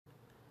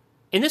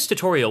In this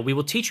tutorial, we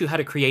will teach you how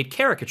to create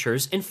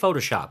caricatures in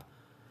Photoshop.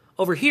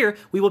 Over here,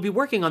 we will be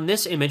working on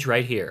this image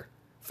right here.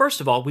 First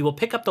of all, we will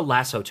pick up the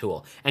lasso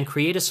tool and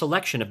create a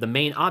selection of the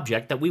main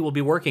object that we will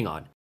be working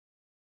on.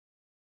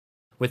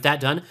 With that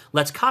done,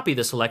 let's copy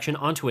the selection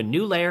onto a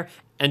new layer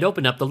and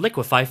open up the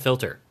liquify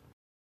filter.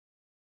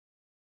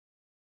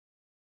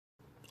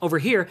 Over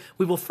here,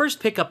 we will first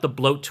pick up the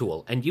bloat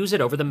tool and use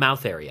it over the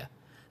mouth area.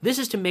 This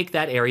is to make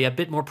that area a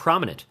bit more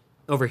prominent.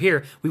 Over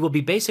here, we will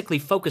be basically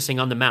focusing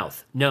on the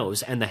mouth,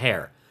 nose, and the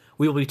hair.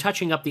 We will be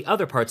touching up the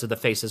other parts of the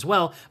face as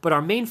well, but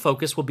our main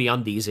focus will be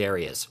on these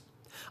areas.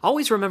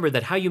 Always remember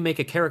that how you make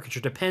a caricature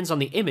depends on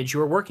the image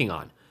you are working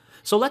on.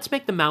 So let's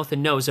make the mouth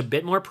and nose a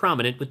bit more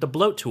prominent with the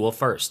bloat tool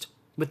first.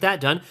 With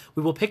that done,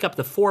 we will pick up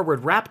the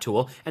forward wrap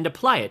tool and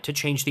apply it to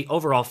change the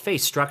overall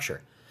face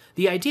structure.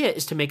 The idea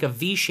is to make a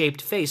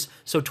V-shaped face,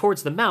 so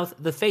towards the mouth,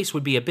 the face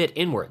would be a bit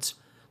inwards.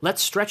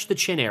 Let's stretch the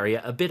chin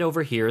area a bit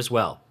over here as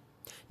well.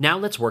 Now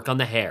let's work on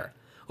the hair.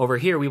 Over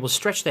here, we will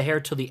stretch the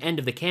hair till the end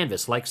of the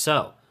canvas, like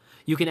so.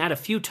 You can add a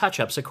few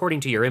touch-ups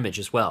according to your image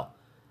as well.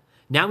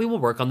 Now we will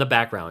work on the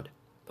background.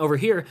 Over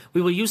here, we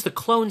will use the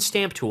clone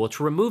stamp tool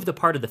to remove the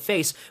part of the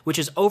face which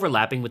is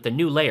overlapping with the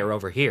new layer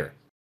over here.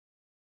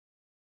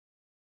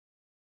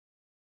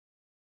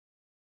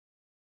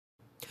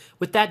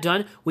 With that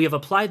done, we have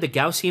applied the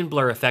Gaussian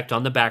blur effect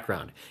on the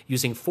background,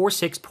 using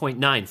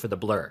 46.9 for the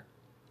blur.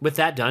 With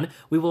that done,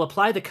 we will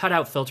apply the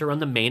cutout filter on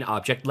the main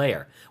object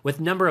layer, with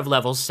number of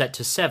levels set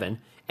to 7,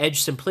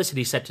 edge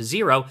simplicity set to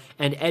 0,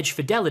 and edge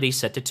fidelity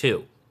set to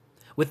 2.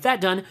 With that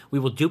done, we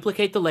will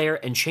duplicate the layer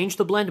and change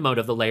the blend mode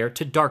of the layer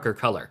to darker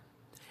color.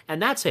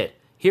 And that's it.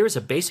 Here is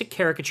a basic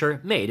caricature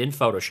made in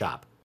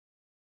Photoshop.